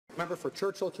Member for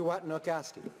Churchill Keewatinook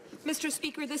Aski. Mr.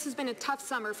 Speaker, this has been a tough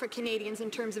summer for Canadians in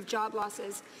terms of job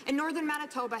losses, and northern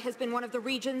Manitoba has been one of the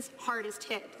region's hardest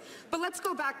hit. But let's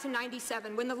go back to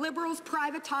 '97 when the Liberals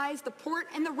privatized the port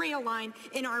and the rail line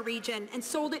in our region and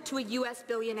sold it to a U.S.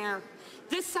 billionaire.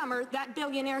 This summer, that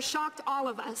billionaire shocked all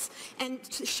of us and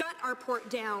shut our port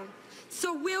down.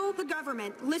 So will the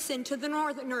government listen to the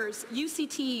Northerners,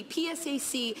 UCT,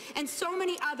 PSAC, and so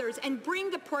many others and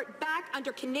bring the port back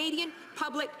under Canadian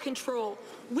public control?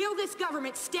 Will this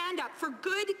government stand up for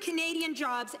good Canadian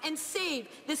jobs and save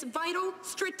this vital,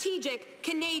 strategic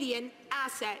Canadian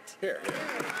asset? Here. The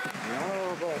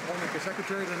Honourable Appointment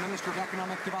Secretary to the Minister of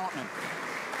Economic Development.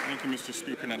 Thank you, Mr.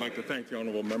 Speaker, and I'd like to thank the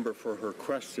Honourable Member for her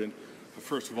question.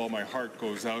 First of all, my heart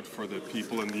goes out for the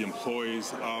people and the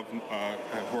employees who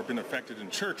have been affected in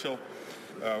Churchill.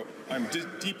 I'm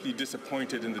deeply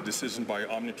disappointed in the decision by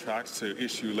Omnitrax to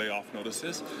issue layoff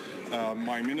notices.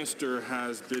 My minister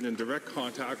has been in direct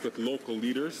contact with local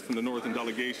leaders from the Northern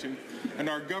delegation, and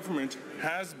our government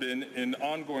has been in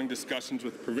ongoing discussions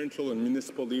with provincial and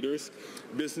municipal leaders,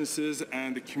 businesses,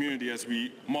 and the community as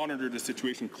we monitor the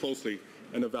situation closely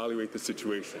and evaluate the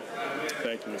situation.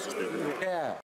 Thank you, Mr. Speaker. Yeah.